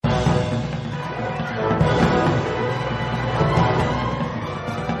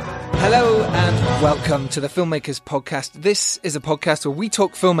Hello and welcome to the Filmmakers Podcast. This is a podcast where we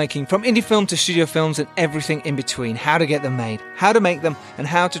talk filmmaking from indie film to studio films and everything in between. How to get them made, how to make them, and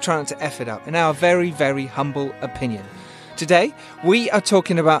how to try not to F it up, in our very, very humble opinion. Today, we are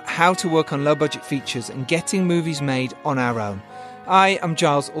talking about how to work on low-budget features and getting movies made on our own. I am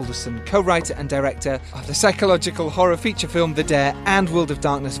Giles Alderson, co-writer and director of the psychological horror feature film The Dare and World of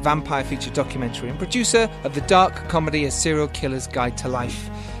Darkness vampire feature documentary, and producer of the dark comedy A Serial Killer's Guide to Life.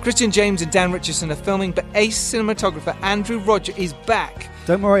 Christian James and Dan Richardson are filming, but ace cinematographer Andrew Rodger is back.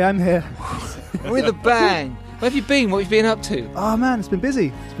 Don't worry, I'm here. With a bang. Where have you been? What have you been up to? Oh man, it's been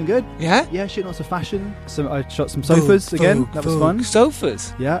busy. It's been good. Yeah? Yeah, shooting lots of fashion. I shot some sofas again. That was fun.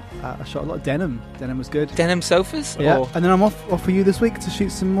 Sofas? Yeah, I shot a lot of denim. Denim was good. Denim sofas? Yeah, Or... and then I'm off for you this week to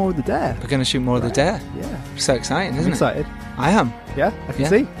shoot some more of The Dare. We're going to shoot more of The Dare? Yeah. So exciting, isn't I'm excited. I am. Yeah, I can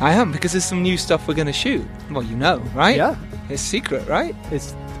see. I am, because there's some new stuff we're going to shoot. Well, you know, right? Yeah. It's secret, right?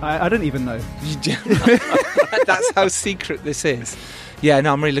 I don't even know. That's how secret this is. Yeah,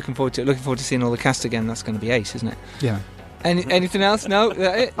 no, I'm really looking forward to it. Looking forward to seeing all the cast again. That's going to be ace, isn't it? Yeah. Anything else? No?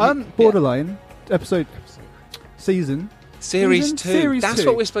 Borderline, episode, season. Series 2. That's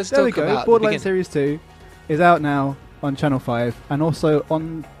what we're supposed to talk about. Borderline Series 2 is out now on Channel 5 and also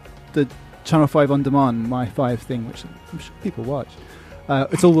on the Channel 5 On Demand, My 5 thing, which I'm sure people watch.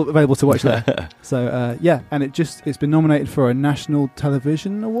 It's all available to watch there. So, yeah, and it's been nominated for a National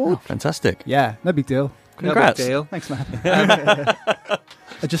Television Award. Oh, fantastic. Yeah, no big deal. Congrats. No big deal. Thanks, man.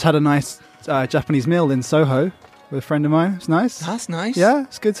 I just had a nice Japanese meal in Soho with a friend of mine. It's nice. That's nice. Yeah,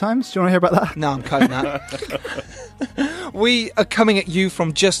 it's good times. Do you want to hear about that? No, I'm cutting that. We are coming at you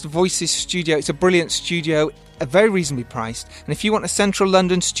from Just Voices Studio. It's a brilliant studio, very reasonably priced. And if you want a central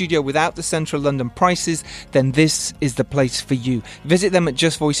London studio without the central London prices, then this is the place for you. Visit them at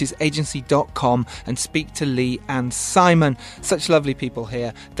justvoicesagency.com and speak to Lee and Simon. Such lovely people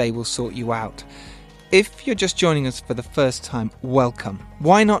here. They will sort you out. If you're just joining us for the first time, welcome.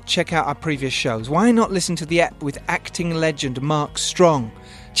 Why not check out our previous shows? Why not listen to the ep with acting legend Mark Strong,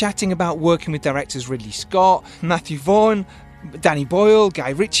 chatting about working with directors Ridley Scott, Matthew Vaughn, Danny Boyle,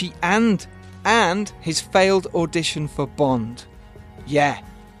 Guy Ritchie, and his failed audition for Bond. Yeah,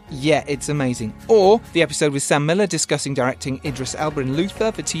 it's amazing. Or the episode with Sam Miller discussing directing Idris Elba in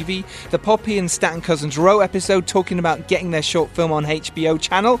Luther for TV, the Poppy and Staten Cousins Row episode talking about getting their short film on HBO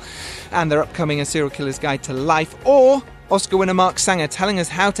channel, and their upcoming A Serial Killer's Guide to Life, or Oscar winner Mark Sanger telling us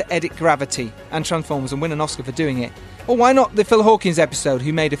how to edit Gravity and Transformers and win an Oscar for doing it. Or why not the Phil Hawkins episode,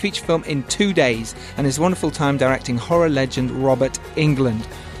 who made a feature film in 2 days and his wonderful time directing horror legend Robert Englund.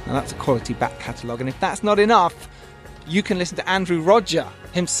 Now that's a quality back catalogue, and if that's not enough, you can listen to Andrew Rodger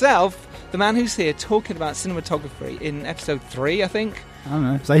himself, the man who's here talking about cinematography in episode 3, I think. I don't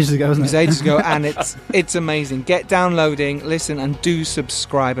know. It was ages ago, wasn't it? It was ages ago, and it's amazing. Get downloading, listen, and do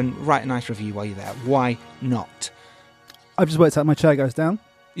subscribe, and write a nice review while you're there. Why not? I've just worked out my chair goes down.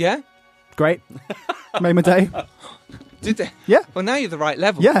 Yeah? Great. Made my day. Did they? Yeah. Well, now you're the right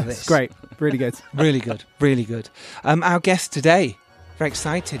level yeah, for this. It's great. Really good. Really good. Really good. Our guest today, very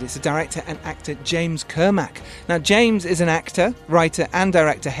excited, it's the director and actor James Kermack. Now, James is an actor, writer and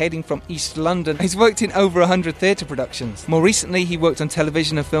director hailing from East London. He's worked in over 100 theatre productions. More recently, he worked on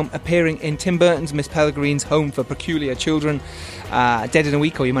television and film, appearing in Tim Burton's Miss Peregrine's Home for Peculiar Children, Dead in a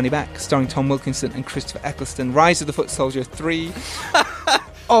Week or Your Money Back, starring Tom Wilkinson and Christopher Eccleston, Rise of the Foot Soldier 3,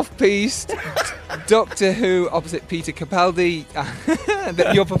 Off-Piste, Doctor Who opposite Peter Capaldi.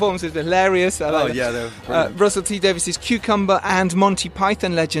 Your performance is hilarious. Russell T Davies's Cucumber, and Monty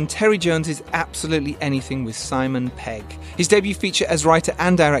Python legend Terry Jones's Absolutely Anything with Simon Pegg. His debut feature as writer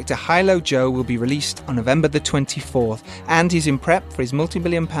and director, Hilo Joe, will be released on November the 24th, and he's in prep for his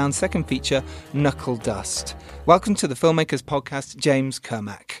multi-million-pound second feature, Knuckle Dust. Welcome to the Filmmakers Podcast, James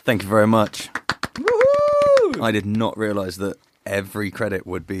Kermack. Thank you very much. Woohoo! I did not realise that every credit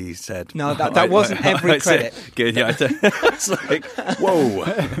would be said. No, that wasn't every credit. Good, yeah. It's like, whoa.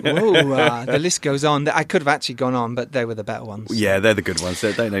 Whoa, the list goes on. I could have actually gone on, but they were the better ones. Yeah, they're the good ones.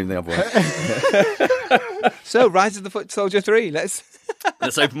 They don't know the other ones. So, Rise of the Foot Soldier 3, let's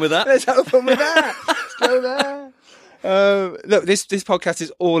open with that. Let's go there. Look, this podcast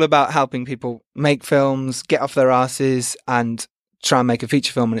is all about helping people make films, get off their asses, and try and make a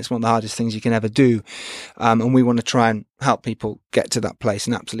feature film, and it's one of the hardest things you can ever do. And we want to try and help people get to that place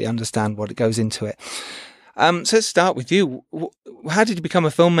and absolutely understand what it goes into it. So let's start with you. How did you become a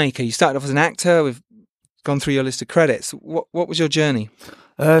filmmaker? You started off as an actor. We've gone through your list of credits. What was your journey?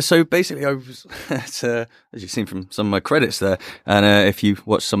 So basically, I was, as you've seen from some of my credits there, and if you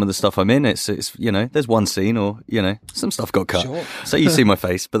watch some of the stuff I'm in, it's there's one scene, or some stuff got cut. Sure. So you see my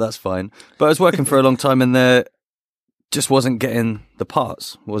face, but that's fine. But I was working for a long time in the just wasn't getting the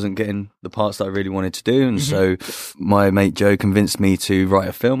parts that I really wanted to do. And so my mate Joe convinced me to write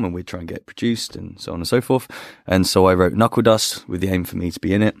a film, and we'd try and get it produced and so on and so forth. And so I wrote Knuckle Dust with the aim for me to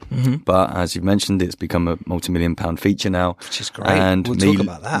be in it. But as you've mentioned, it's become a multi-million-pound feature now. Which is great. And we'll talk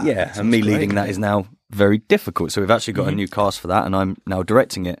about that. Yeah, and me leading that is now very difficult. So we've actually got a new cast for that, and I'm now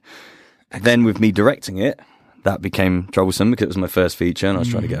directing it. Excellent. Then with me directing it, that became troublesome because it was my first feature, and I was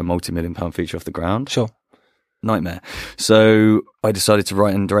trying to get a multi-million-pound feature off the ground. Sure. Nightmare. So I decided to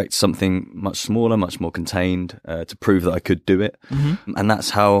write and direct something much smaller, much more contained, to prove that I could do it. And that's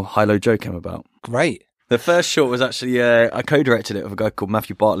how High Low Joe came about. Great. The first short was actually, I co-directed it with a guy called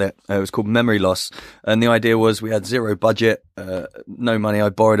Matthew Bartlett. It was called Memory Loss. And the idea was we had zero budget, no money. I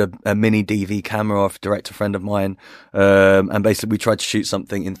borrowed a mini DV camera off a director friend of mine. And basically we tried to shoot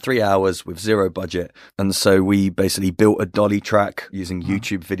something in 3 hours with zero budget. And so we basically built a dolly track using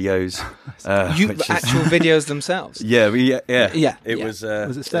YouTube videos. Actual videos themselves? Yeah.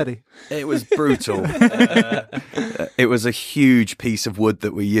 Was it steady? It was brutal. It was a huge piece of wood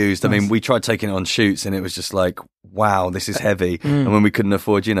that we used. Nice. I mean, we tried taking it on shoots, and it was just like, wow, this is heavy. And when we couldn't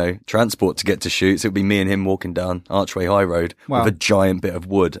afford, transport to get to shoots, it would be me and him walking down Archway High Road with a giant bit of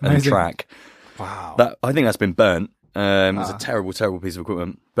wood and a track. Wow. I think that's been burnt. It was a terrible, terrible piece of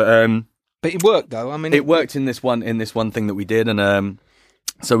equipment. But it worked though. I mean, it worked in this one thing that we did, and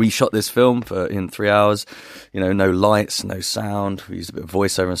so we shot this film in 3 hours. No lights, no sound. We used a bit of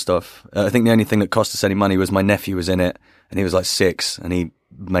voiceover and stuff. I think the only thing that cost us any money was my nephew was in it, and he was like 6, and he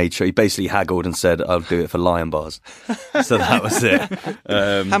made sure, he basically haggled and said, "I'll do it for lion bars." So that was it.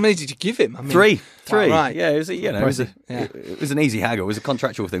 How many did you give him? I mean, three. Wow, right. Yeah, it was it was an easy haggle. It was a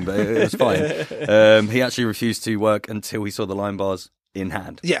contractual thing, but it was fine. He actually refused to work until he saw the lion bars in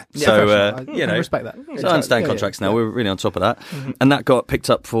hand. Yeah. So I respect that. So I understand contracts now. We're really on top of that, and that got picked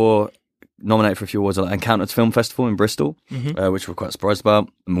up nominated for a few awards at Encountered Film Festival in Bristol, which we're quite surprised about.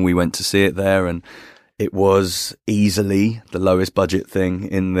 And we went to see it there, and it was easily the lowest budget thing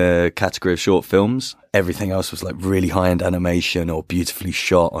in the category of short films. Everything else was like really high-end animation or beautifully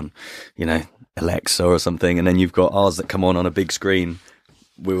shot on, Alexa or something. And then you've got ours that come on a big screen.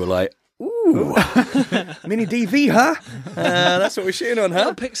 We were like, ooh, mini DV, huh? That's what we're shooting on, huh?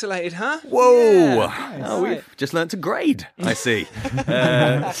 Not pixelated, huh? Whoa! Yeah, We've just learnt to grade, I see.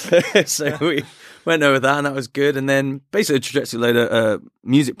 So we went over that, and that was good. And then basically trajected a load of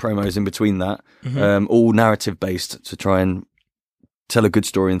music promos in between that, all narrative based, to try and tell a good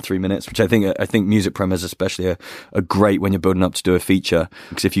story in 3 minutes. Which I think music promos especially are great when you're building up to do a feature,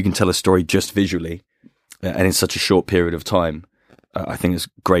 because if you can tell a story just visually and in such a short period of time, I think it's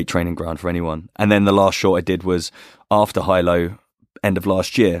great training ground for anyone. And then the last short I did was after High Low, end of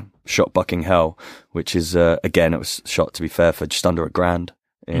last year, shot Bucking Hell, which is, again, it was shot, to be fair, for just under $1,000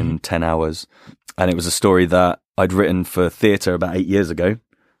 in 10 hours. And it was a story that I'd written for theatre about 8 years ago.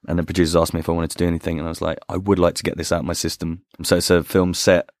 And the producers asked me if I wanted to do anything. And I was like, I would like to get this out of my system. So it's a film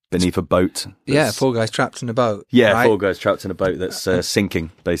set beneath a boat. Yeah, 4 guys trapped in a boat. Yeah, right? 4 guys trapped in a boat that's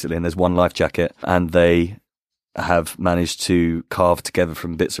sinking, basically. And there's one life jacket. And they have managed to carve together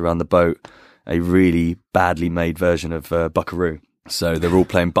from bits around the boat a really badly made version of Buckaroo. So they're all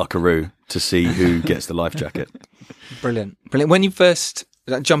playing Buckaroo to see who gets the life jacket. Brilliant. When you first,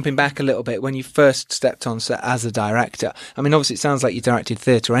 jumping back a little bit, when you first stepped on set as a director, I mean, obviously it sounds like you directed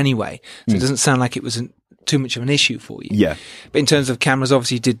theatre anyway, so it doesn't sound like it was too much of an issue for you. Yeah. But in terms of cameras,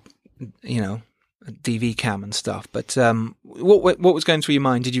 obviously you did, DV cam and stuff, but what was going through your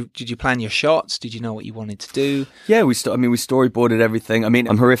mind? Did you plan your shots? Did you know what you wanted to do? Yeah, we storyboarded everything. I mean,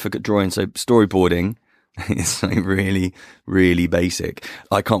 I'm horrific at drawing, so storyboarding is like really, really basic.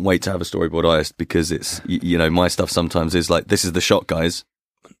 I can't wait to have a storyboard artist, because it's my stuff sometimes is like, this is the shot, guys.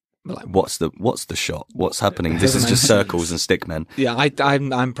 Like, what's the shot? What's happening? This is just circles and stickmen. Yeah,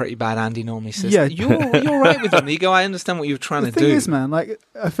 I'm pretty bad. Andy normally says, Yeah. you're right with them. You go, I understand what you're trying to do. The thing is, man, like,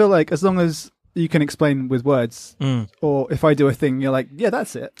 I feel like as long as you can explain with words, or if I do a thing, you're like, yeah,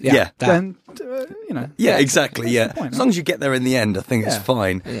 that's it. Yeah. Then, Yeah, exactly. Yeah. the point, As long as you get there in the end, I think it's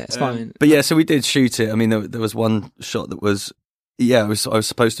fine. Yeah, it's fine. But yeah, so we did shoot it. I mean, there was one shot that was, I was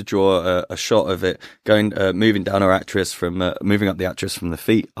supposed to draw a shot of it going, moving down our actress moving up the actress from the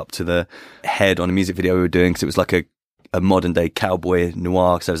feet up to the head on a music video we were doing, because it was like a modern day cowboy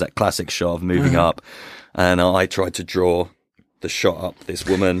noir. So there was that classic shot of moving up, and I tried to draw the shot up this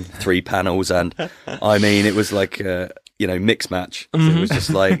woman, 3 panels, and I mean, it was like mix match. So it was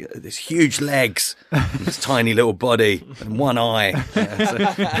just like this huge legs, and this tiny little body, and one eye.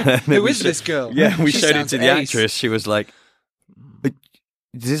 Who is this girl? Yeah, we She showed it sounds to the ace. actress. She was like,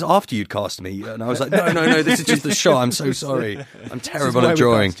 is this after you'd cast me? And I was like, no, this is just the shot. I'm so sorry. I'm terrible at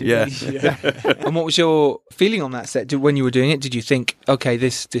drawing. Yeah. And what was your feeling on that set? When you were doing it, did you think, okay,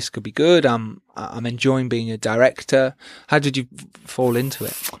 this could be good? I'm enjoying being a director. How did you fall into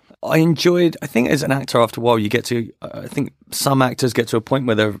it? I think as an actor, after a while, I think some actors get to a point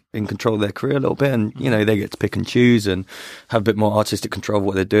where they're in control of their career a little bit, and, they get to pick and choose and have a bit more artistic control of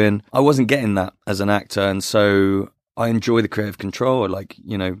what they're doing. I wasn't getting that as an actor, and so I enjoy the creative control. I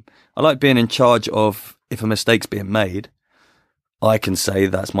like being in charge of, if a mistake's being made, I can say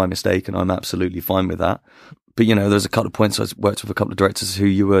that's my mistake and I'm absolutely fine with that. But, there's a couple of points I worked with a couple of directors who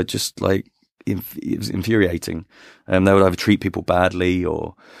you were just like, it was infuriating. They would either treat people badly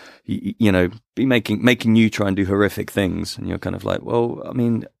or, be making you try and do horrific things. And you're kind of like, well, I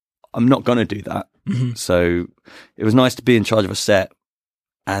mean, I'm not going to do that. Mm-hmm. So it was nice to be in charge of a set,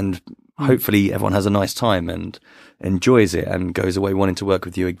 and hopefully everyone has a nice time and enjoys it and goes away wanting to work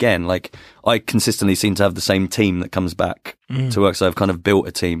with you again. Like, I consistently seem to have the same team that comes back to work. So I've kind of built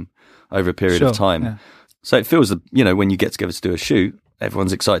a team over a period of time. Yeah. So it feels that, when you get together to do a shoot,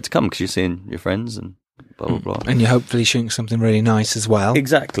 everyone's excited to come because you're seeing your friends and blah, blah, blah. And you're hopefully shooting something really nice as well.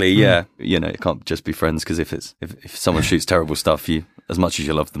 Exactly, yeah. It can't just be friends, because if someone shoots terrible stuff, as much as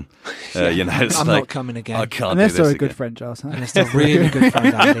you love them, it's I'm not coming again. I can't. Unless do they're this a good again. friend, Giles. Huh? Unless they're a really good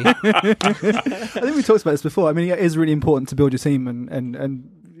friend, Andy. I think we talked about this before. I mean, it is really important to build your team,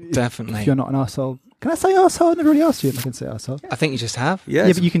 and definitely. If you're not an arsehole. Can I say arsehole? I never really asked you if I can say arsehole. I think you just have. Yeah,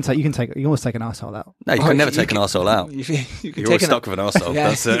 but you can always take an arsehole out. No, you can never take an arsehole out. You're always stuck with an arsehole. Yeah,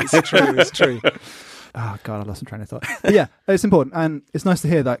 that's it. It's true. Oh God, I lost my train of thought. But yeah, it's important, and it's nice to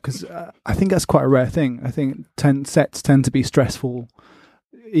hear that, because I think that's quite a rare thing. I think sets tend to be stressful,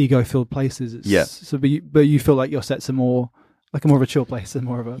 ego-filled places. So, but you feel like your sets are more of a chill place and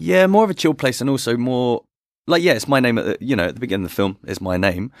more of a chill place, and also more. Like, it's my name at the beginning of the film is my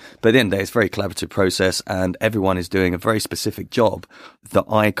name, but at the end of the day, it's a very collaborative process, and everyone is doing a very specific job that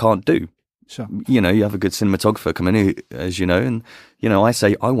I can't do. Sure. You have a good cinematographer come in, as you know, and, I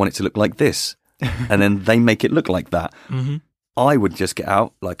say, I want it to look like this. And then they make it look like that. Mm-hmm. I would just get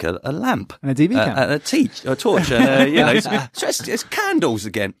out like a lamp and a DV cam and a torch, and it's candles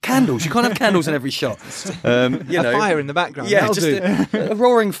again. Candles. You can't have candles in every shot. A fire in the background. Yeah, just a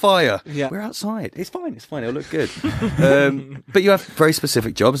roaring fire. Yeah. We're outside. It's fine. It'll look good. But you have very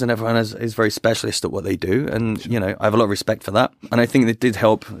specific jobs, and everyone is very specialist at what they do. And I have a lot of respect for that. And I think it did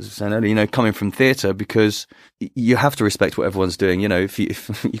help, as I was saying earlier, coming from theatre, because you have to respect what everyone's doing. If you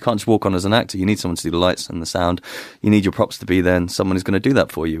can't just walk on as an actor, you need someone to do the lights and the sound. You need your props to be there, and someone is going to do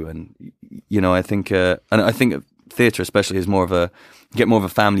that for you. And I think theatre especially is more of a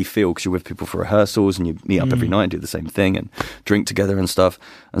family feel, because you're with people for rehearsals and you meet up every night and do the same thing and drink together and stuff.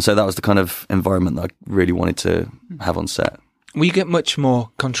 And so that was the kind of environment that I really wanted to have on set. Well, you get much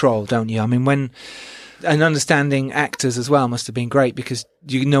more control, don't you? I mean, and understanding actors as well must have been great, because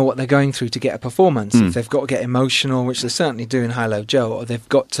you know what they're going through to get a performance. If they've got to get emotional, which they're certainly doing High Low Joe, or they've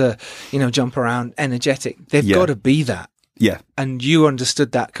got to, jump around energetic, they've got to be that. Yeah. And you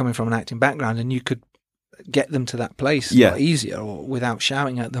understood that coming from an acting background, and you could get them to that place a lot easier, or without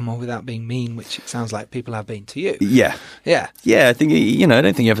shouting at them, or without being mean, which it sounds like people have been to you. Yeah. Yeah. Yeah, I think, I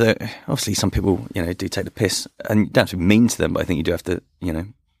don't think you have to, obviously some people, do take the piss, and you don't have to be mean to them, but I think you do have to,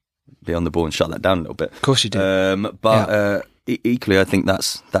 be on the ball and shut that down a little bit. Of course you do. Equally, I think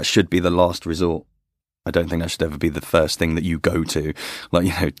that should be the last resort. I don't think that should ever be the first thing that you go to.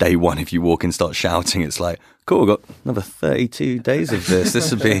 Like, day one, if you walk in and start shouting, it's like, cool, we've got another 32 days of this.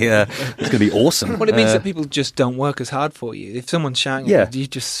 This would be, it's going to be awesome. Well, it means that people just don't work as hard for you. If someone's shouting at you,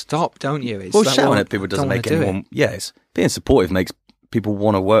 just stop, don't you? It's shouting at people doesn't make anyone... Yes, being supportive makes people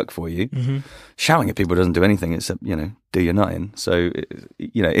want to work for you. Mm-hmm. Shouting at people doesn't do anything except, do your nutting. So,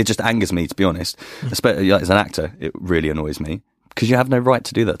 it just angers me, to be honest. Especially as an actor, it really annoys me, because you have no right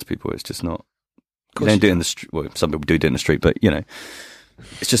to do that to people. It's just not... You don't do it in the street. Well, some people do it in the street, but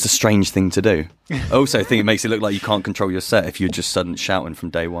it's just a strange thing to do. I also think it makes it look like you can't control your set if you're just suddenly shouting from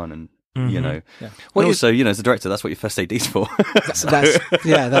day one, and Well, also, as a director, that's what your first AD's for.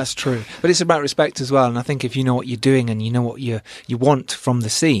 That's true. But it's about respect as well. And I think if you know what you're doing and you know what you want from the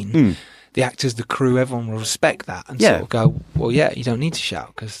scene, the actors, the crew, everyone will respect that and sort of go, well, you don't need to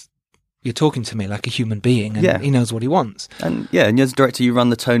shout, because you're talking to me like a human being, and he knows what he wants. And as a director, you run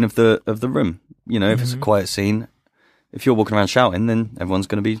the tone of the room. If it's a quiet scene, if you're walking around shouting, then everyone's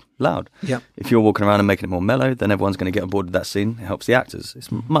going to be loud. Yeah. If you're walking around and making it more mellow, then everyone's going to get on board with that scene. It helps the actors.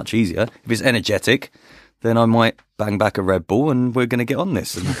 It's much easier. If it's energetic, then I might bang back a Red Bull and we're going to get on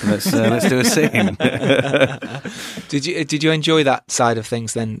this and let's do a scene. Did you enjoy that side of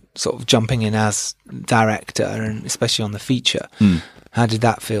things then, sort of jumping in as director, and especially on the feature? How did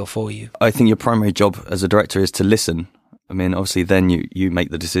that feel for you? I think your primary job as a director is to listen. I mean, obviously then you make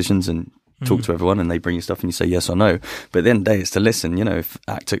the decisions and talk to everyone and they bring you stuff and you say yes or no. But at the end of the day, it's to listen. You know, if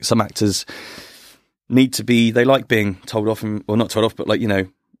some actors need to be, they like being told off, or not told off, but like, you know,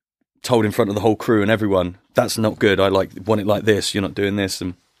 told in front of the whole crew and everyone, that's not good. I want it like this. You're not doing this.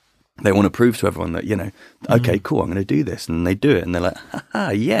 And they want to prove to everyone that, you know, okay, cool, I'm going to do this. And they do it. And they're like, haha,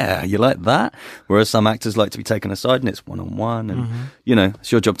 yeah, you like that? Whereas some actors like to be taken aside and it's one-on-one. And, you know,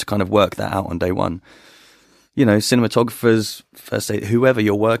 it's your job to kind of work that out on day one. You know, cinematographers, first aid, whoever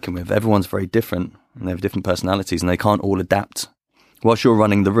you're working with, everyone's very different and they have different personalities and they can't all adapt. Whilst you're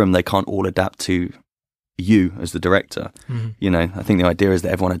running the room, they can't all adapt to you as the director. You know, I think the idea is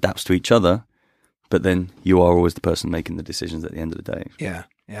that everyone adapts to each other, but then you are always the person making the decisions at the end of the day. Yeah,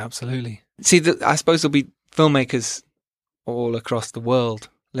 absolutely. See, I suppose there'll be filmmakers all across the world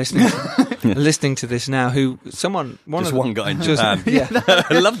listening to this now. One guy in Japan.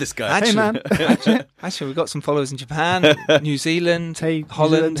 I love this guy. Actually, we've got some followers in Japan, New Zealand,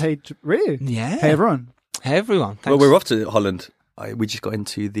 Holland. Really? Yeah. Hey everyone. Thanks. Well, we're off to Holland. We just got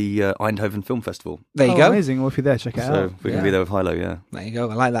into the Eindhoven Film Festival. There you go. Amazing. Well, if you're there, check it out. So we're going to be there with Hilo, yeah. There you go.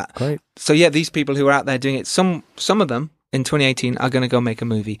 I like that. Great. So yeah, these people who are out there doing it, some of them in 2018 are going to go make a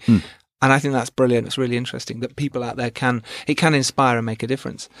movie. And I think that's brilliant. It's really interesting that people out there can inspire and make a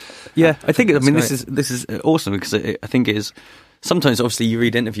difference. Yeah, I think this is awesome because I think it is. Sometimes, obviously, you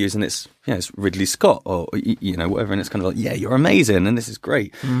read interviews and it's Ridley Scott or you know whatever, and it's kind of like, yeah, you're amazing and this is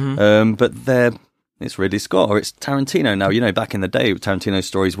great. But it's Ridley Scott or it's Tarantino now. You know, back in the day, Tarantino's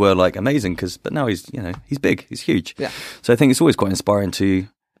stories were like amazing but now he's big, he's huge. Yeah. So I think it's always quite inspiring to,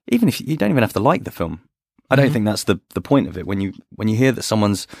 even if you don't even have to like the film. I don't think that's the point of it. When you hear that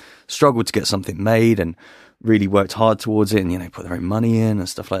someone's struggled to get something made and really worked hard towards it and, you know, put their own money in and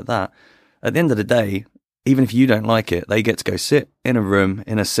stuff like that, at the end of the day, even if you don't like it, they get to go sit in a room,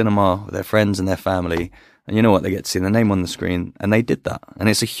 in a cinema with their friends and their family. And you know what? They get to see their name on the screen, and they did that. And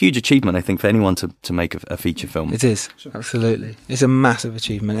it's a huge achievement, I think, for anyone to make a feature film. It is, absolutely. It's a massive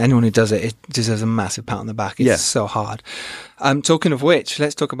achievement. Anyone who does it deserves a massive pat on the back. It's so hard. Talking of which,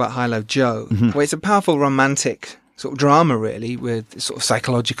 let's talk about Hilo Joe. Well, it's a powerful romantic sort of drama, really, with sort of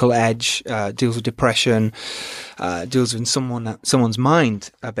psychological edge, deals with depression, deals with someone's mind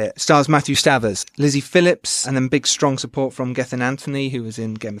a bit. Stars Matthew Stavers, Lizzie Phillips, and then big strong support from Gethin Anthony, who was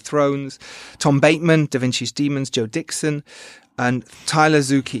in Game of Thrones, Tom Bateman, Da Vinci's Demons, Joe Dixon, and Tyler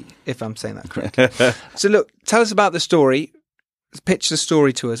Zuki, if I'm saying that correctly. So look, tell us about the story, pitch the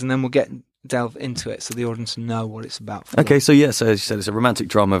story to us, and then we'll delve into it so the audience know what it's about. Okay, so as you said, it's a romantic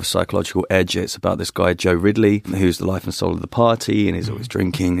drama of a psychological edge. It's about this guy, Joe Ridley, who's the life and soul of the party, and he's always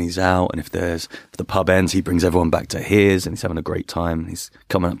drinking, he's out, and if the pub ends, he brings everyone back to his, and he's having a great time. He's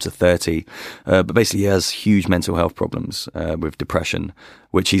coming up to 30, but basically he has huge mental health problems with depression,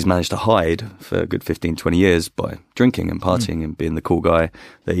 which he's managed to hide for a good 15, 20 years by drinking and partying and being the cool guy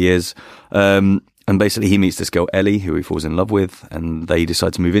that he is. And basically he meets this girl, Ellie, who he falls in love with, and they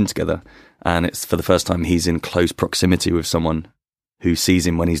decide to move in together. And it's for the first time he's in close proximity with someone who sees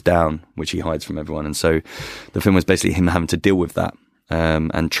him when he's down, which he hides from everyone. And so the film was basically him having to deal with that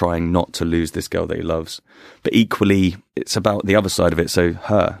and trying not to lose this girl that he loves. But equally, it's about the other side of it. So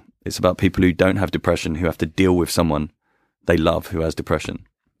it's about people who don't have depression, who have to deal with someone they love who has depression.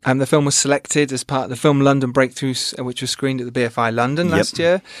 The film was selected as part of the Film London Breakthroughs, which was screened at the BFI London last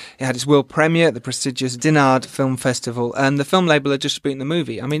year. It had its world premiere at the prestigious Dinard Film Festival, and the film label are distributing the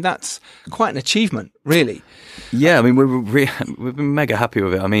movie. I mean, that's quite an achievement, really. Yeah, I mean, we've been mega happy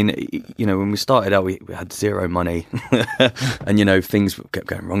with it. I mean, you know, when we started out, we had zero money, and, you know, things kept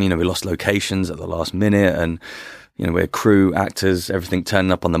going wrong. You know, we lost locations at the last minute, and you know, we had crew, actors, everything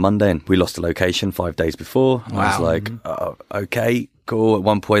turning up on the Monday, and we lost a location 5 days before. And I was like, oh, okay, cool. At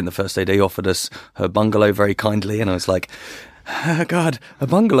one point, the first AD offered us her bungalow very kindly, and I was like, oh, God, a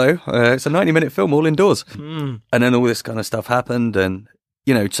bungalow? It's a 90-minute film all indoors. And then all this kind of stuff happened, and,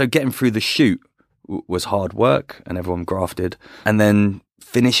 you know, so getting through the shoot was hard work, and everyone grafted. And then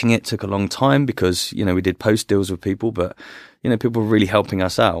finishing it took a long time because, you know, we did post deals with people, but, you know, people were really helping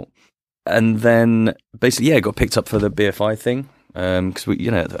us out. And then basically, it got picked up for the BFI thing. Because we, you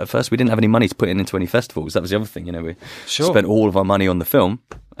know, at first we didn't have any money to put into any festivals. That was the other thing, you know, we spent all of our money on the film.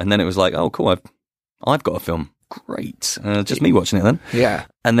 And then it was like, oh, cool, I've got a film. Great. Just me watching it then. Yeah.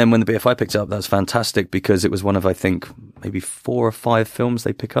 And then when the BFI picked it up, that was fantastic because it was one of, I think, maybe 4 or 5 films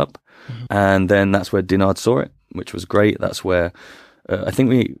they pick up. And then that's where Dinard saw it, which was great. That's where I think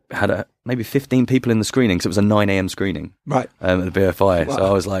we had maybe 15 people in the screening, because it was a 9 a.m. screening, Right. at the BFI. Wow. So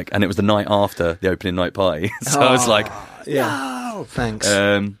I was like, and it was the night after the opening night party. So I was like, yeah. Thanks.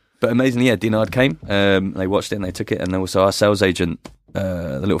 but amazingly, yeah, Dinard came. They watched it and they took it, and then also our sales agent,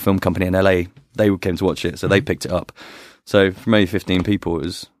 the little film company in LA, they came to watch it, so they picked it up. So from maybe 15 people, it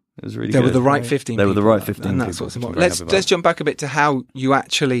was really They good. were the right 15 They people. were the right 15 and that's people, what's which I'm important. very Let's happy about. jump back a bit to how you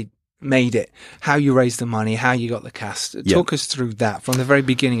actually made it, how you raised the money, how you got the cast. Talk us through that from the very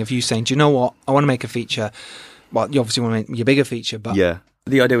beginning of you saying, do you know what, I want to make a feature. Well, you obviously want to make your bigger feature, but... Yeah.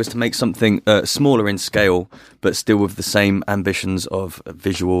 The idea was to make something smaller in scale, but still with the same ambitions of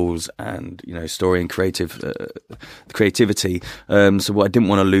visuals and, story and creativity. So what I didn't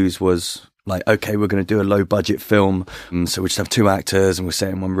want to lose was, like, okay, we're going to do a low budget film, so we just have 2 actors and we're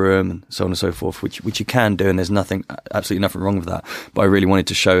set in one room and so on and so forth, which you can do, and there's absolutely nothing wrong with that. But I really wanted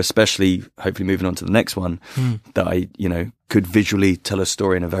to show, especially hopefully moving on to the next one, that I, could visually tell a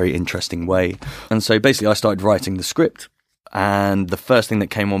story in a very interesting way. And so basically I started writing the script. And the first thing that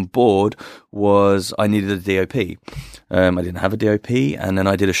came on board was I needed a DOP. I didn't have a DOP, and then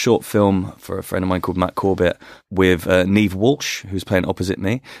I did a short film for a friend of mine called Matt Corbett with Neve Walsh, who's playing opposite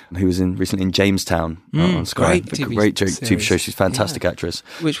me, who was recently in Jamestown on Sky. Great TV show. She's a fantastic actress.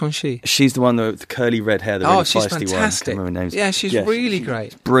 Which one's she? She's the one with the curly red hair, the really she's feisty fantastic. one. I can't remember her names. Yeah, she's really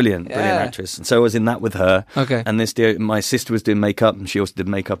great. Brilliant actress. And so I was in that with her. Okay. And my sister was doing makeup, and she also did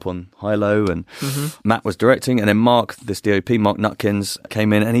makeup on Hilo, and Matt was directing, and then Mark, this DOP, Mark Nutkins,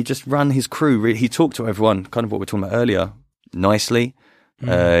 came in and he just ran his crew. He talked to everyone, kind of what we were talking about earlier, nicely.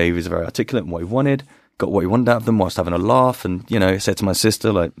 He was very articulate in what he wanted, got what he wanted out of them whilst having a laugh. And, said to my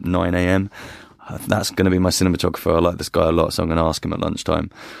sister, like 9 a.m., that's going to be my cinematographer. I like this guy a lot, so I'm going to ask him at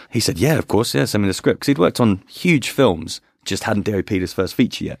lunchtime. He said, yeah, of course, yeah, send me the script. Because he'd worked on huge films, just hadn't DOP'd his first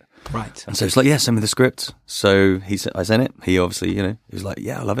feature yet. Right. And so it's like, yeah, send me the script. So I sent it. He obviously, he was like,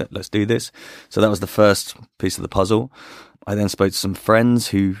 yeah, I love it. Let's do this. So that was the first piece of the puzzle. I then spoke to some friends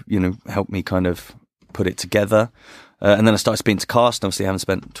who, helped me kind of put it together. And then I started speaking to cast. Obviously, I haven't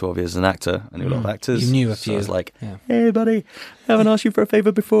spent 12 years as an actor. I knew a lot of actors. You knew a So few. I was like, hey, buddy, haven't asked you for a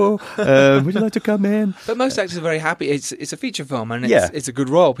favour before. Would you like to come in? But most actors are very happy. It's a feature film, and it's a good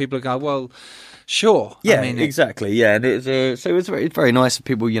role. People go, well, sure. Yeah, exactly. Yeah, and so it was very nice of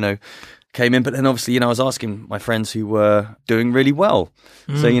people, came in. But then obviously, I was asking my friends who were doing really well.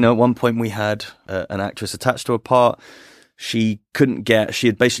 So, at one point we had an actress attached to a part. She couldn't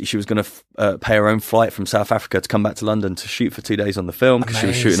she was going to pay her own flight from South Africa to come back to London to shoot for 2 days on the film, because she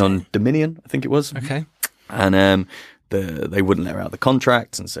was shooting on Dominion, I think it was. Okay. And they wouldn't let her out of the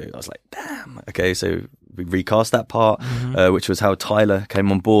contract. And so I was like, damn. Okay, so we recast that part, which was how Tyler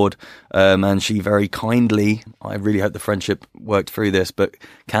came on board. And she very kindly, I really hope the friendship worked through this, but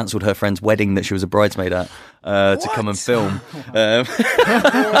cancelled her friend's wedding that she was a bridesmaid at to come and film. Wow,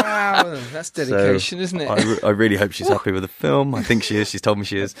 that's dedication, isn't it? I really hope she's happy with the film. I think she is. She's told me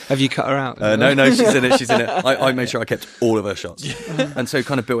she is. Have you cut her out? No, she's in it. She's in it. I made sure I kept all of her shots. And so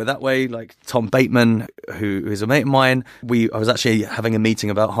kind of built it that way. Like Tom Bateman, who is a mate of mine, I was actually having a meeting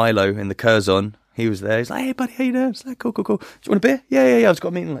about Hilo in the Curzon. He was there. He's like, hey, buddy, how you doing? It's like, cool. Do you want a beer? Yeah. I've just got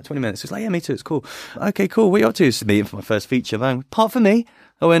a meeting in like 20 minutes. He's like, yeah, me too. It's cool. Okay, cool. What are you up to? It's a meeting for my first feature. Man, part for me?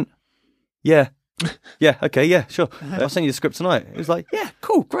 I went, yeah. Yeah, okay, yeah, sure. I'll send you the script tonight. He was like, yeah,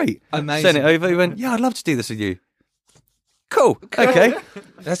 cool, great. Amazing. Sent it over. He went, yeah, I'd love to do this with you. Cool. Okay.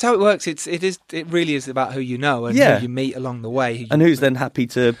 That's how it works. It really is about who you know and who you meet along the way. And who's then happy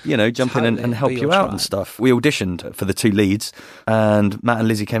to, jump in and help you out and stuff. We auditioned for the 2 leads, and Matt and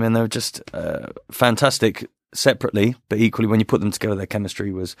Lizzie came in. They were just fantastic separately, but equally when you put them together, their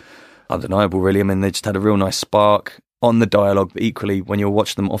chemistry was undeniable, really. I mean, they just had a real nice spark on the dialogue, but equally when you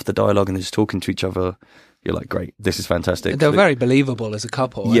watch them off the dialogue and they're just talking to each other, you're like, great, this is fantastic. They're very believable as a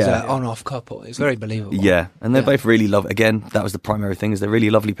couple, as an on-off couple. It's very believable. Yeah, and they're both really again, that was the primary thing, is they're really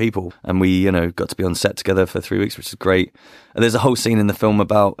lovely people. And we, got to be on set together for 3 weeks, which is great. And there's a whole scene in the film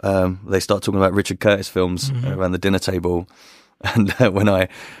about, they start talking about Richard Curtis films around the dinner table. And when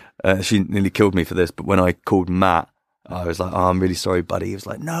she nearly killed me for this, but when I called Matt, I was like, oh, I'm really sorry, buddy. He was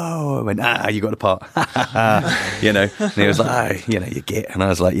like, no. I went, you got a part. And he was like, you get. And I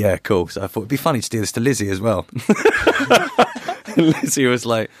was like, yeah, cool. So I thought it'd be funny to do this to Lizzie as well. And Lizzie was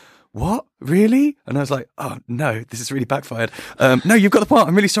like, what? Really? And I was like, oh, no, this is really backfired. No, you've got the part.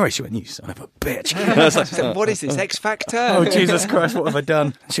 I'm really sorry. She went, you son of a bitch. And I was like, what is this, X Factor? Oh, Jesus Christ, what have I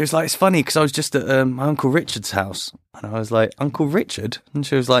done? She was like, it's funny because I was just at my Uncle Richard's house. And I was like, Uncle Richard? And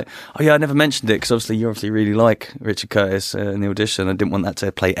she was like, oh, yeah, I never mentioned it because obviously you really like Richard Curtis in the audition. I didn't want that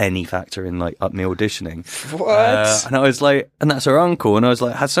to play any factor in me auditioning. What? And I was like, and that's her uncle. And I was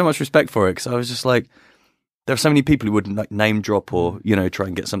like, had so much respect for it because I was just like, there are so many people who would like name drop or, you know, try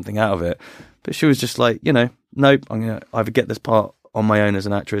and get something out of it. But she was just like, you know, nope, I'm going to either get this part on my own as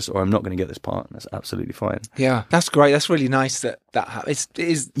an actress or I'm not going to get this part. And that's absolutely fine. Yeah, that's great. That's really nice that it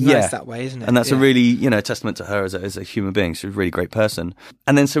is nice that way, isn't it? And that's a really, you know, testament to her as a human being. She's a really great person.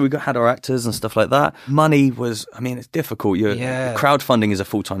 And then so we had our actors and stuff like that. Money was, I mean, it's difficult. Crowdfunding is a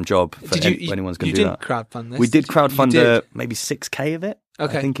full-time job for anyone's going to do that. You did crowdfund this? We did crowdfund maybe 6K of it, I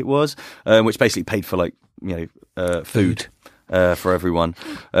think it was, which basically paid for like, you know, food. For everyone,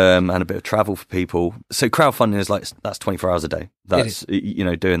 and a bit of travel for people. So crowdfunding is like, that's 24 hours a day. That's, you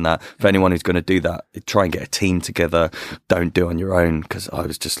know, doing that. For anyone who's going to do that, try and get a team together. Don't do it on your own, because I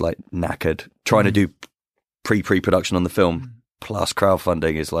was just like knackered. Trying to do pre-production on the film plus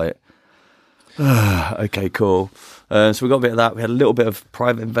crowdfunding is like, okay, cool. So we got a bit of that. We had a little bit of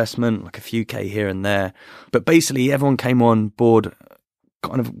private investment, like a few K here and there. But basically everyone came on board,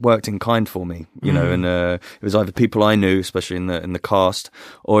 kind of worked in kind for me, you know, and it was either people I knew, especially in the cast,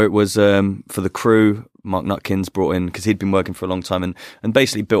 or it was for the crew. Mark Nutkins brought in, because he'd been working for a long time, and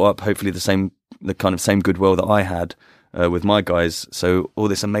basically built up hopefully the kind of same goodwill that I had with my guys. So all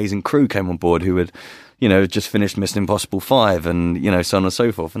this amazing crew came on board who had, you know, just finished Mission Impossible 5 and, you know, so on and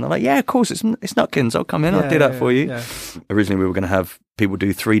so forth. And they're like, yeah, of course, it's Nutkins. I'll come in. I'll do that for you. Yeah. Originally, we were going to have people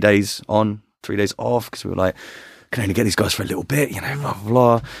do 3 days on, 3 days off, because we were like, can only get these guys for a little bit, you know, blah, blah,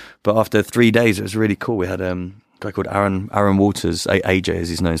 blah. But after 3 days, it was really cool. We had a guy called Aaron Walters, AJ as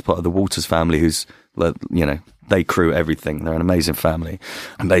he's known, as part of the Walters family, who's, you know, they crew everything. They're an amazing family.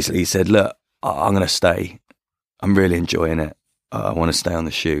 And basically he said, look, I'm going to stay. I'm really enjoying it. I want to stay on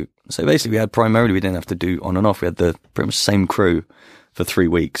the shoot. So basically we didn't have to do on and off. We had the pretty much same crew for 3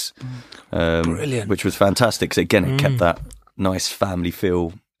 weeks. Brilliant. Which was fantastic. So again, it kept that nice family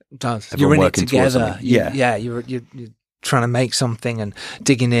feel. It does. Everyone You're in it working towards together. something. You're trying to make something and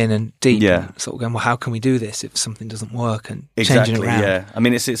digging in and deep. Yeah. And sort of going, well, how can we do this if something doesn't work, and Exactly. changing around. Yeah. I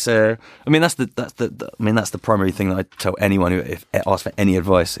mean, that's the primary thing that I tell anyone who asks for any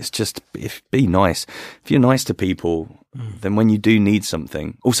advice. It's just be nice. If you're nice to people, then when you do need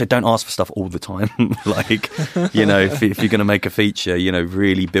something, also don't ask for stuff all the time. Like, you know, if you're going to make a feature, you know,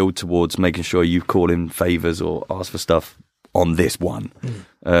 really build towards making sure you call in favors or ask for stuff on this one.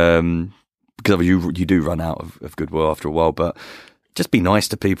 Because you do run out of goodwill after a while, but just be nice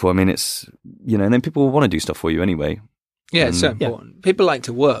to people. I mean, it's, you know, and then people will want to do stuff for you anyway. Yeah, it's so important. Yeah. People like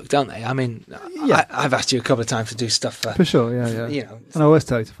to work, don't they? I mean, I've asked you a couple of times to do stuff for sure. Yeah. You know, and I always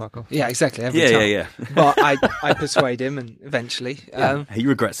tell you to fuck off. Yeah, exactly. Every time. Yeah. But I persuade him, and eventually, he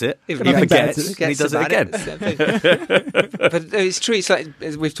regrets it. He forgets, and he does it again. But it's true. It's like,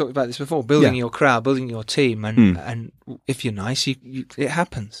 as we've talked about this before, building your crowd, building your team, and if you're nice, it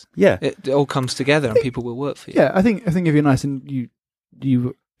happens. Yeah, it all comes together, and people will work for you. Yeah, I think if you're nice and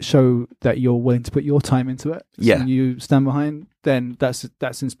you show that you're willing to put your time into it, and you stand behind, then that's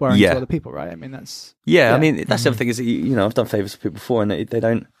inspiring to other people, right? I mean, that's I mean, that's the other thing is, you know, I've done favors for people before, and they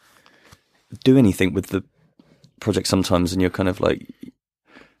don't do anything with the project sometimes, and you're kind of like,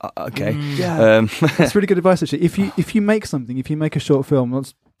 okay, that's really good advice actually. If you make something, if you make a short film, I'm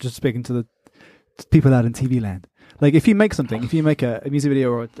just speaking to the people out in TV land. Like, if you make something, if you make a music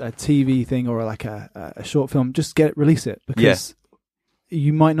video or a TV thing or like a short film, just release it, because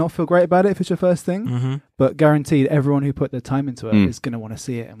you might not feel great about it if it's your first thing, but guaranteed everyone who put their time into it is going to want to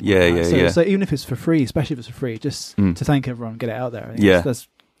see it. And so even if it's for free, especially if it's for free, just to thank everyone, get it out there. That's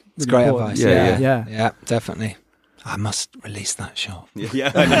it's great important. advice. Yeah, definitely. I must release that shot.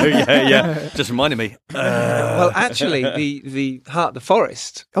 Yeah, I know. Yeah. Just reminded me. Well, actually, the Heart the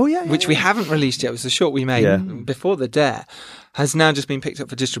Forest, which we haven't released yet, was the short we made before the Dare, has now just been picked up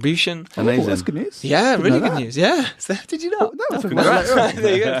for distribution. Amazing. That's good news. Yeah, really good news. Yeah. So, did you know? Congrats.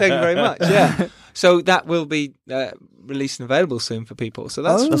 There you go. Thank you very much. Yeah. So that will be released and available soon for people. So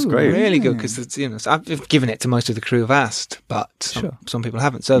that's great. Yeah. Really good, because you know, so I've given it to most of the crew have asked, but some people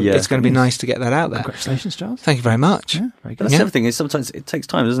haven't. So it's going to be nice to get that out there. Congratulations, Charles. Thank you very much. Yeah, very good. That's the other thing is sometimes it takes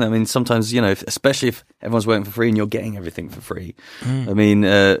time, doesn't it? I mean, sometimes, you know, especially if everyone's working for free and you're getting everything for free. I mean,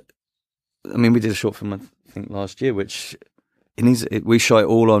 we did a short film, I think, last year, which we shot it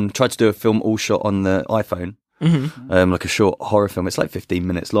all on. Tried to do a film all shot on the iPhone, like a short horror film. It's like 15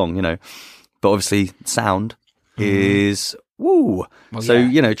 minutes long, you know, but obviously sound is woo. Well, so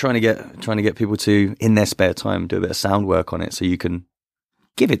you know, trying to get people to, in their spare time, do a bit of sound work on it, so you can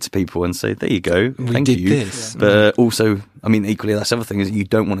give it to people and say, there you go, thank you. This. But also, I mean, equally, that's the other thing is you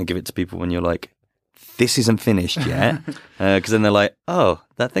don't want to give it to people when you're like, this isn't finished yet, because then they're like, oh,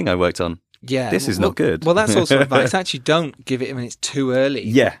 that thing I worked on, Yeah, this is not good. Well, that's also advice. Actually, don't give it when it's too early.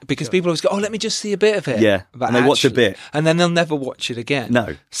 Yeah. Because people always go, oh, let me just see a bit of it. Yeah. But And they watch a bit. And then they'll never watch it again.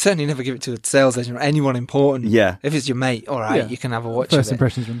 No. Certainly never give it to a sales agent or anyone important. Yeah. If it's your mate, all right, you can have a watch First of it.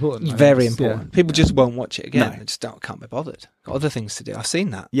 impressions are important. I Very guess. important. People just won't watch it again. No. They just can't be bothered. Got other things to do. I've seen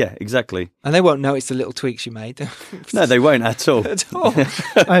that. Yeah, exactly. And they won't notice the little tweaks you made. No, they won't at all. At all.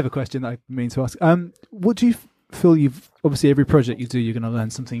 I have a question that I mean to ask. What do you feel obviously every project you do, you're going to learn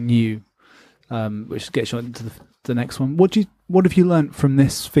something new, which gets you into the next one. What have you learned from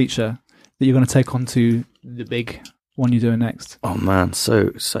this feature that you're going to take on to the big one you're doing next? Oh man,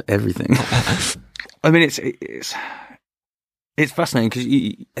 so everything. I mean, it's fascinating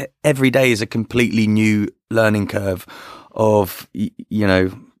because every day is a completely new learning curve of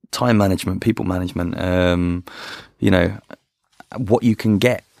time management, people management. What you can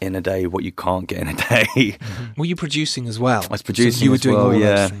get in a day, what you can't get in a day. Were you producing as well? I was producing. So you were doing all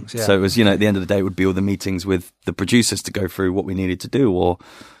yeah. those things. Yeah. So it was, at the end of the day, it would be all the meetings with the producers to go through what we needed to do, or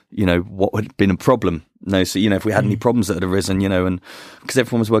what had been a problem. So if we had any problems that had arisen, and because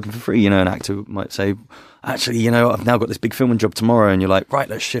everyone was working for free, an actor might say, actually, I've now got this big filming job tomorrow, and you're like, right,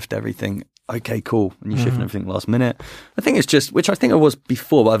 let's shift everything. Okay, cool. And you're shifting everything last minute. I think it's just, which I think I was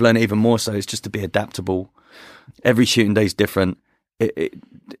before, but I've learned even more so, is just to be adaptable. Every shooting day is different. It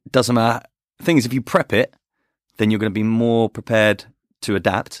doesn't matter. The thing is, if you prep it, then you're going to be more prepared to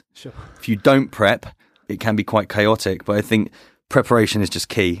adapt. Sure. If you don't prep, it can be quite chaotic. But I think preparation is just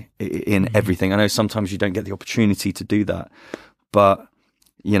key in everything. I know sometimes you don't get the opportunity to do that. But,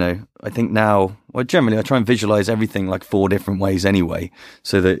 I think now, generally I try and visualize everything like 4 different ways anyway,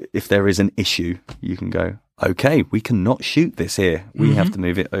 so that if there is an issue, you can go, okay, we cannot shoot this here. We have to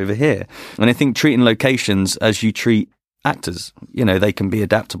move it over here. And I think treating locations as you treat actors, they can be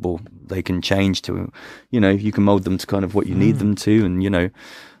adaptable. They can change to, you can mold them to kind of what you need them to. And,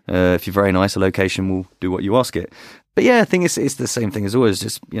 if you're very nice, a location will do what you ask it. But yeah, I think it's the same thing as always.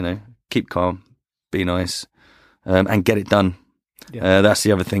 Just, keep calm, be nice, and get it done. Yeah. That's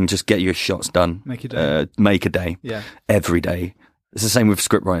the other thing. Just get your shots done. Make a day. Make a day. Yeah. Every day. It's the same with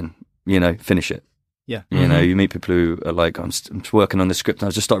script writing. Finish it. Yeah. You meet people who are like, I'm just working on the script and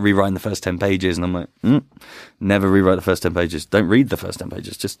I just start rewriting the first 10 pages. And I'm like, never rewrite the first 10 pages. Don't read the first 10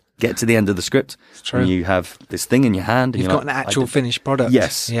 pages. Just get to the end of the script. It's true. And you have this thing in your hand. And You've got an actual finished product.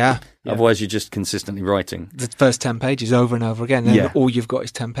 Yes. Yeah. Otherwise, you're just consistently writing. The first 10 pages over and over again. And all you've got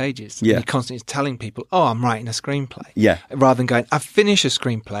is 10 pages. Yeah. And you're constantly telling people, oh, I'm writing a screenplay. Yeah. Rather than going, I've finished a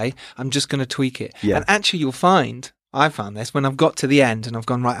screenplay. I'm just going to tweak it. Yeah. And actually, you'll find, I found this, when I've got to the end and I've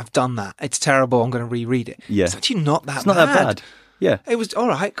gone, right, I've done that. It's terrible. I'm going to reread it. Yeah. It's actually not that bad. It's not that bad. Yeah. It was all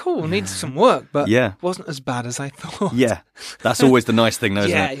right, cool, needs some work, but Yeah. wasn't as bad as I thought. Yeah. That's always the nice thing, though,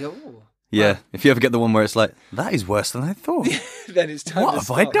 isn't it? Ooh. Yeah. If you ever get the one where it's like, that is worse than I thought. Then it's time What to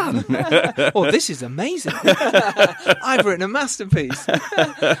have I stop. done? Oh, this is amazing. I've written a masterpiece.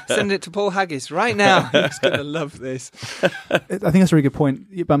 Send it to Paul Haggis right now. He's going to love this. I think that's a really good point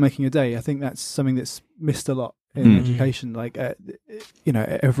about making a day. I think that's something that's missed a lot in education. Like,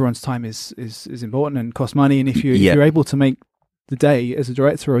 everyone's time is important and costs money. And if you're able to make the day as a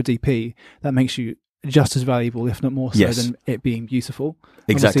director or a DP, that makes you just as valuable, if not more so, than it being beautiful.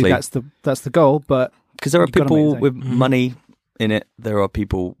 Exactly. Obviously, that's the goal. But Because there are you've gotta people make a day. with money in it. There are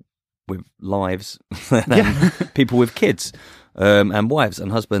people with lives, and people with kids, and wives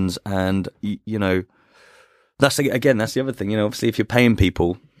and husbands, and that's the other thing. Obviously, if you're paying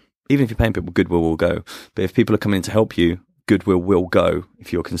people, even if you're paying people, goodwill will go. But if people are coming in to help you, goodwill will go.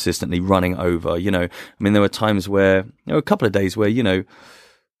 If you're consistently running over, there were times where, a couple of days where,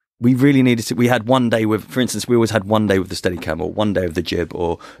 we really needed to. We had one day with, for instance, we always had one day with the Steadicam, or one day with the jib,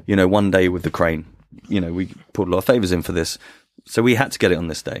 or one day with the crane. We put a lot of favours in for this, so we had to get it on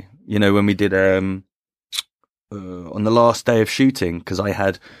this day. When we did on the last day of shooting, because I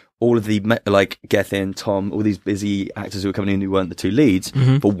had all of the Gethin, Tom, all these busy actors who were coming in who weren't the 2 leads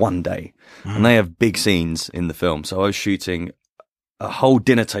for one day, and they have big scenes in the film. So I was shooting a whole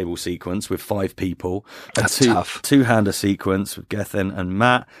dinner table sequence with 5 people, That's a tough. two-hander sequence with Gethin and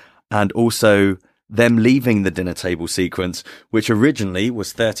Matt. And also them leaving the dinner table sequence, which originally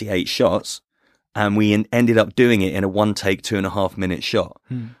was 38 shots, and we ended up doing it in a 1-take, 2.5 minute shot,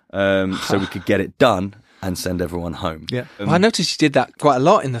 so we could get it done and send everyone home. Yeah. Well, I noticed you did that quite a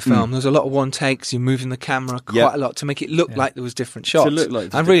lot in the film. There's a lot of 1-takes. You're moving the camera quite a lot to make it look like there was different shots. To look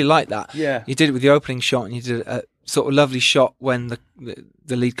like I really like that. Yeah. You did it with the opening shot, and you did a sort of lovely shot when the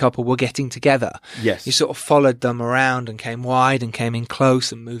lead couple were getting together. Yes. You sort of followed them around and came wide and came in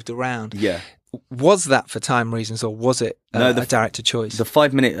close and moved around. Yeah. Was that for time reasons, or was it a director choice? The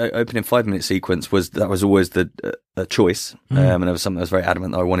 5-minute opening 5-minute sequence was always the choice, and it was something I was very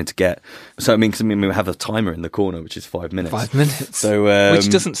adamant that I wanted to get. So we have a timer in the corner, which is 5 minutes. 5 minutes. So which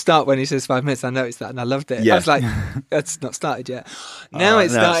doesn't start when he says 5 minutes. I noticed that and I loved it. Yeah. I was like, that's not started yet. Now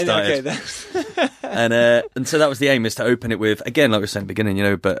it's started. Okay, then. and so that was the aim, is to open it with, again, like we were saying at the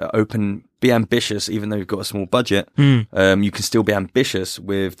beginning, but be ambitious. Even though you've got a small budget, you can still be ambitious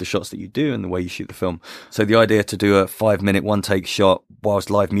with the shots that you do and the way you shoot the film. So the idea to do a 5-minute one-take shot whilst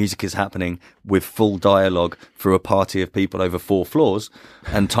live music is happening with full dialogue through a party of people over 4 floors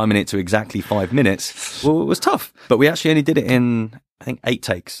and timing it to exactly 5 minutes was tough. But we actually only did it in, I think, 8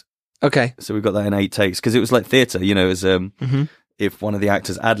 takes. Okay. So we got that in 8 takes because it was like theatre, as if one of the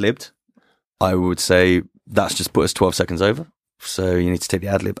actors ad-libbed, I would say that's just put us 12 seconds over. So you need to take the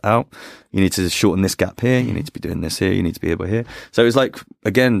ad-lib out. You need to shorten this gap here. You need to be doing this here. You need to be able here. So it was like,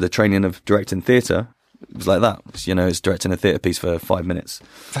 again, the training of directing theatre. It was like that. It's directing a theatre piece for 5 minutes.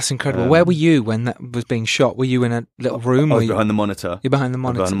 That's incredible. Where were you when that was being shot? Were you in a little room? I was behind the monitor. You're behind the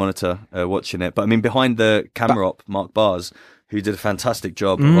monitor? Behind the monitor, watching it. But I mean, behind the camera op, Mark Bars, who did a fantastic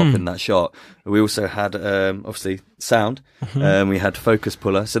job of opping that shot. We also had, obviously, sound. We had focus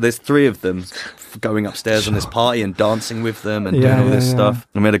puller. So there's 3 of them going upstairs on this party and dancing with them and doing all this stuff.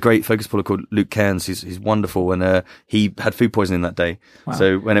 And we had a great focus puller called Luke Cairns. He's wonderful. And he had food poisoning that day. Wow.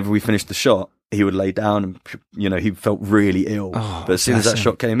 So whenever we finished the shot, he would lay down and, he felt really ill. Oh, but as soon as that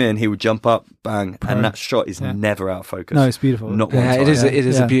shot came in, he would jump up, bang, and that shot is never out of focus. No, it's beautiful. Not one time. It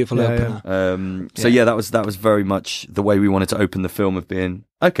is a beautiful opener. So that was very much the way we wanted to open the film, of being,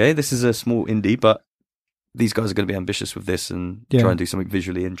 okay, this is a small indie, but these guys are going to be ambitious with this and try and do something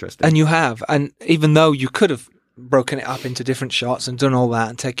visually interesting. And you have. And even though you could have broken it up into different shots and done all that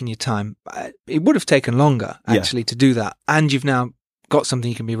and taken your time, it would have taken longer, actually, to do that. And you've now got something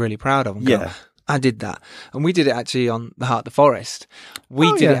you can be really proud of and go, I did that. And we did it actually on The Heart of the Forest. We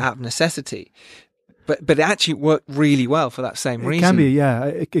did it out of necessity. But it actually worked really well for that same reason. It can be,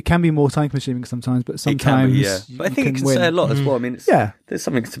 it can be more time consuming sometimes, but sometimes it can be, but I think it can say a lot as well. I mean, there's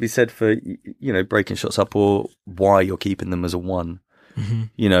something to be said for, breaking shots up, or why you're keeping them as a one.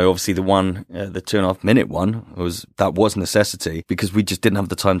 Obviously the 2.5 minute one was necessity because we just didn't have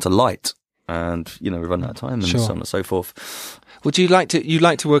the time to light. And, we run out of time and so on and so forth. Would you like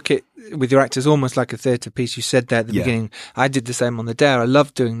to work it with your actors almost like a theatre piece? You said there at the beginning. I did the same on The Dare. I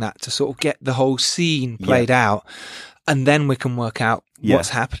love doing that to sort of get the whole scene played out, and then we can work out what's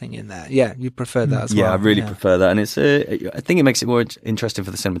happening in there. Yeah, you prefer that as well. Yeah, I really prefer that, and it's. I think it makes it more interesting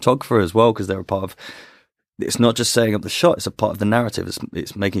for the cinematographer as well, because they're a part of. It's not just setting up the shot; it's a part of the narrative.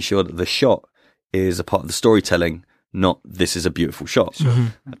 It's making sure that the shot is a part of the storytelling. Not this is a beautiful shot,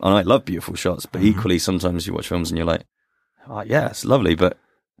 and I love beautiful shots, but equally sometimes you watch films and you're like, oh, yeah, it's lovely, but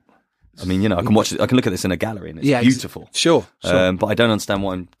I mean, I can watch it. I can look at this in a gallery and it's beautiful. Sure. But I don't understand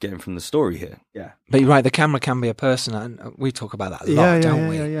what I'm getting from the story here. Yeah. But you're right. The camera can be a person, and we talk about that a lot, don't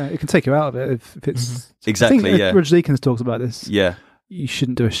we? Yeah. It can take you out of it if it's exactly. I think Roger Deakins talks about this. Yeah. You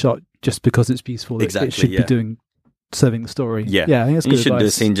shouldn't do a shot just because it's beautiful. Exactly. It should be serving the story. Yeah. I think that's good you shouldn't do a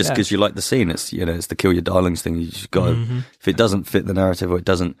advice. scene just because you like the scene. It's it's the kill your darlings thing. You just got to, if it doesn't fit the narrative, or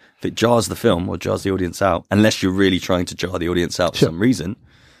if it jars the film or jars the audience out, unless you're really trying to jar the audience out for some reason,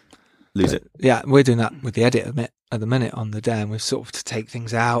 lose it. Yeah, we're doing that with the edit at the minute on The Dare, and we've sort of to take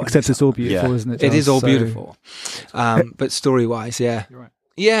things out. Except it's all beautiful, isn't it? It is all beautiful. But story-wise, You're right.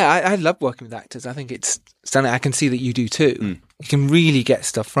 Yeah, I love working with actors. I think it's stunning. I can see that you do too. You can really get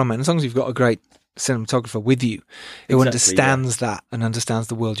stuff from it. And as long as you've got a great cinematographer with you who understands that and understands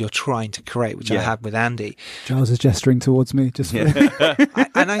the world you're trying to create, which I had with Andy. Giles is gesturing towards me. Just and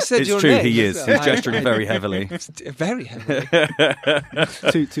I said, it's your true. name. He is. He's gesturing very heavily. Very heavily.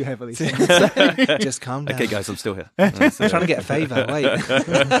 too heavily. Just calm down. Okay, guys, I'm still here. I'm trying to get a favour. Wait.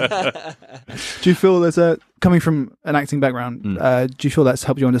 Do you feel there's coming from an acting background? Do you feel that's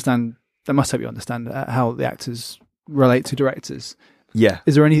helped you understand? That must help you understand how the actors relate to directors. Yeah.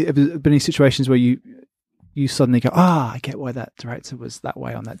 Have there been any situations where you suddenly go, I get why that director was that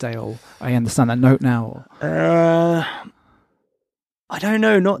way on that day, or I understand that note now? I don't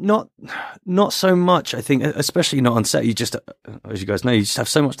know, not so much. I think, especially not on set. You just, as you guys know, you just have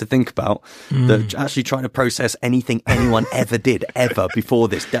so much to think about that actually trying to process anything anyone ever did ever before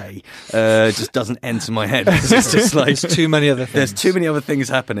this day just doesn't enter my head. It's just like there's too many other things. There's too many other things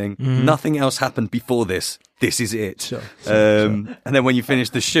happening. Nothing else happened before this. This is it. Sure. And then when you finish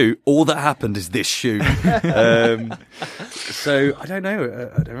the shoot, all that happened is this shoot. So I don't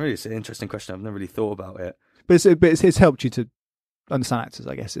know. I don't know. It's an interesting question. I've never really thought about it. But it's helped you to understand actors,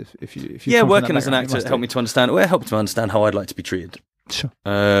 I guess. If you working as an actor helped me to understand. Or it helped me to understand how I'd like to be treated. Sure.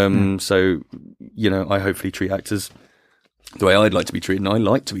 So, I hopefully treat actors the way I'd like to be treated, and I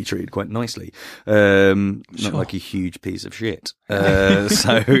like to be treated quite nicely. Not like a huge piece of shit.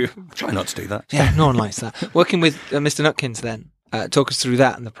 So try not to do that. Yeah, no one likes that. Working with Mr. Nutkins then, talk us through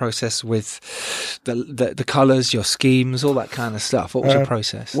that and the process with the colours, your schemes, all that kind of stuff. What was your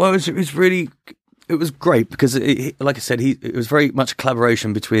process? Well, it was great because, like I said, it was very much a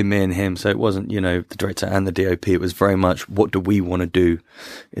collaboration between me and him. So it wasn't, the director and the DOP. It was very much, what do we want to do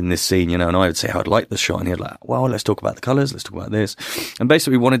in this scene, And I would say, I'd like the shot. And he'd like, well, let's talk about the colours. Let's talk about this. And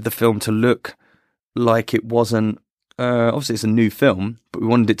basically, we wanted the film to look like it wasn't, obviously it's a new film, but we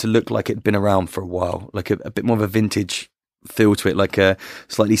wanted it to look like it'd been around for a while, like a bit more of a vintage feel to it, like a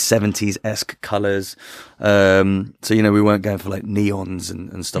slightly 70s-esque colours. So, we weren't going for like neons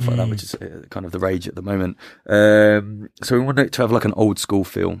and stuff like that, which is kind of the rage at the moment. So we wanted it to have like an old school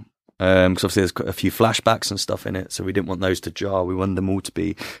feel. Because obviously there's a few flashbacks and stuff in it, so we didn't want those to jar. We wanted them all to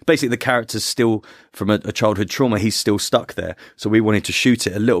be basically the character's still from a childhood trauma. He's still stuck there, so we wanted to shoot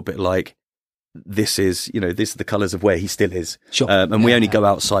it a little bit like this is the colours of where he still is. Sure. And we only go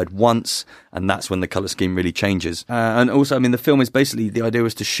outside once, and that's when the colour scheme really changes. And also, the film is basically, the idea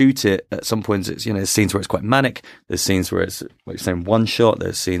was to shoot it at some points. It's, there's scenes where it's quite manic. There's scenes where it's, like you're saying, one shot.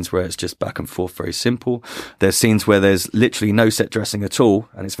 There's scenes where it's just back and forth, very simple. There's scenes where there's literally no set dressing at all,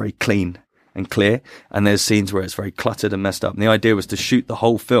 and it's very clean and clear. And there's scenes where it's very cluttered and messed up. And the idea was to shoot the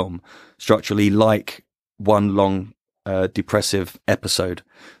whole film structurally like one long depressive episode.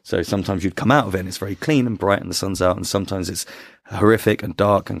 So sometimes you'd come out of it and it's very clean and bright and the sun's out, and sometimes it's horrific and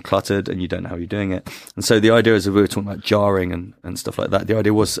dark and cluttered and you don't know how you're doing it. And so the idea is, we were talking about jarring and stuff like that, the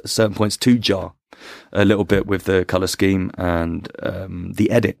idea was at certain points to jar a little bit with the colour scheme and the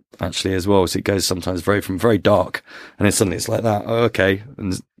edit actually as well. So it goes sometimes from very dark, and then suddenly it's like that, oh, okay.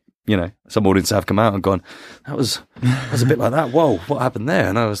 And some audiences have come out and gone, that was a bit like that, whoa, what happened there?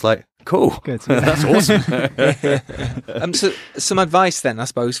 And I was like, cool. Good. That's awesome. So some advice then, I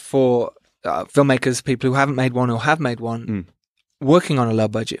suppose, for filmmakers, people who haven't made one or have made one, working on a low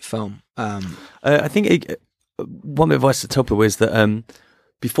budget film. I think one bit of advice to tell people is that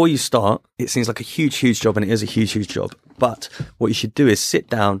before you start, it seems like a huge job, and it is a huge job. But what you should do is sit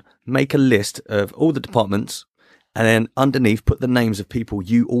down, make a list of all the departments, and then underneath put the names of people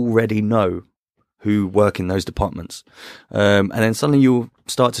you already know who work in those departments. And then suddenly you'll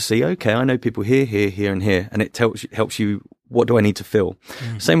start to see, okay, I know people here, and here. And it helps you, what do I need to fill?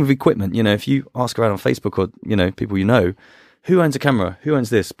 Same with equipment. If you ask around on Facebook or, people who owns a camera? Who owns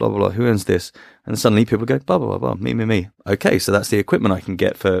this? Blah, blah, blah. Who owns this? And suddenly people go, blah, blah, blah, blah, me. Okay, so that's the equipment I can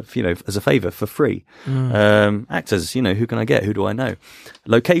get for, as a favour for free. Actors, who can I get? Who do I know?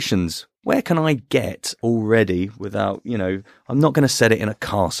 Locations. Where can I get already without, I'm not going to set it in a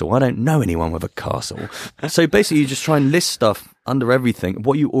castle. I don't know anyone with a castle. So basically you just try and list stuff under everything,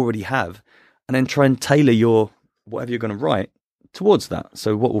 what you already have, and then try and tailor whatever you're going to write towards that.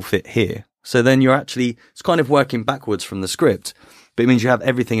 So what will fit here? So then it's kind of working backwards from the script, but it means you have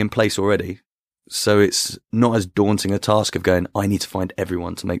everything in place already. So it's not as daunting a task of going, I need to find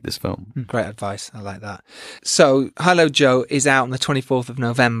everyone to make this film. Great advice. I like that. So Hello Joe is out on the 24th of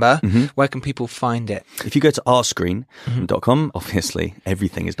November. Where can people find it? If you go to ourscreen.com, obviously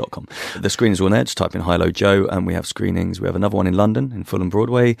everything is .com. The screenings are on there. Just type in Hello Joe, and we have screenings. We have another one in London, in Fulham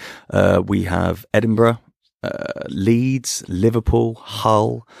Broadway. We have Edinburgh, Leeds, Liverpool,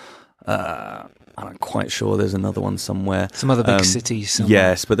 Hull. I'm quite sure there's another one somewhere. Some other big cities. Somewhere.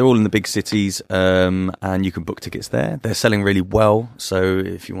 Yes, but they're all in the big cities, and you can book tickets there. They're selling really well, so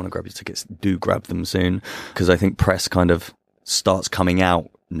if you want to grab your tickets, do grab them soon, because I think press kind of starts coming out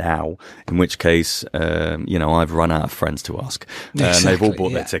now, in which case, I've run out of friends to ask. Exactly, they've all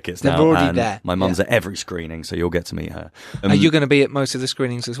bought their tickets now. They're already and there. My mum's at every screening, so you'll get to meet her. Are you going to be at most of the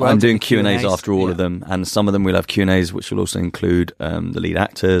screenings as well? I'm doing Q&As after all of them, and some of them we'll have Q&As, which will also include the lead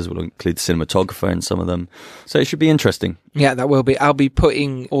actors, we'll include the cinematographer in some of them. So it should be interesting. Yeah, that will be. I'll be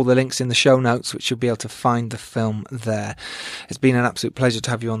putting all the links in the show notes, which you'll be able to find the film there. It's been an absolute pleasure to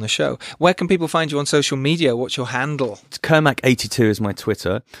have you on the show. Where can people find you on social media? What's your handle? It's Kermack82 is my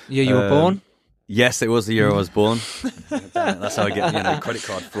Twitter. Yeah, you were born? Yes, it was the year I was born. That's how I get credit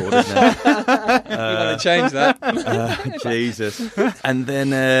card fraud, isn't it? You want to change that? Jesus. And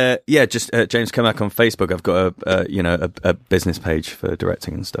then, just James Kermack on Facebook. I've got a business page for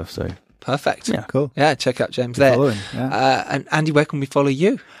directing and stuff. So perfect. Yeah, cool. Yeah, check out James there. Yeah. And Andy, where can we follow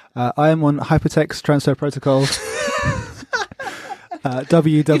you? I am on Hypertext Transfer Protocol.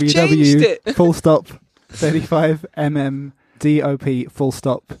 www. Full stop 35mm DOP full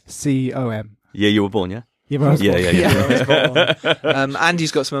stop COM. Yeah, you were born, yeah?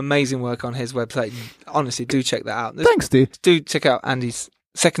 Andy's got some amazing work on his website. Honestly, do check that out. Thanks, dude. Do check out Andy's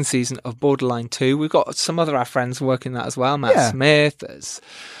second season of Borderline 2. We've got some other our friends working that as well. Matt Smith, there's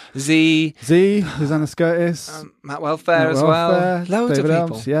Z, Susanna Scurtis, Matt Welfare as well. Loads David of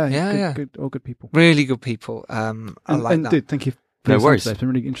people. Elms. Good, all good people. Really good people. I like that. Dude, thank you. No worries. It's been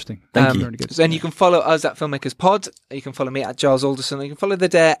really interesting. Thank you. Really good. And you can follow us at Filmmakers Pod. You can follow me at Giles Alderson. You can follow The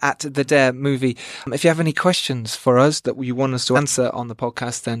Dare at The Dare Movie. If you have any questions for us that you want us to answer on the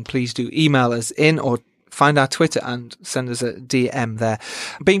podcast, then please do email us in or find our Twitter and send us a DM there.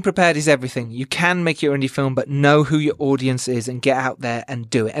 Being prepared is everything. You can make your indie film, but know who your audience is and get out there and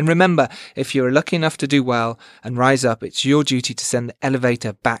do it. And remember, if you're lucky enough to do well and rise up, it's your duty to send the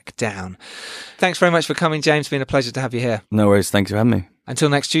elevator back down. Thanks very much for coming, James. It's been a pleasure to have you here. No worries. Thanks for having me. Until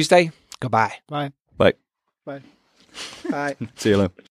next Tuesday, goodbye. Bye. Bye. Bye. Bye. See you later.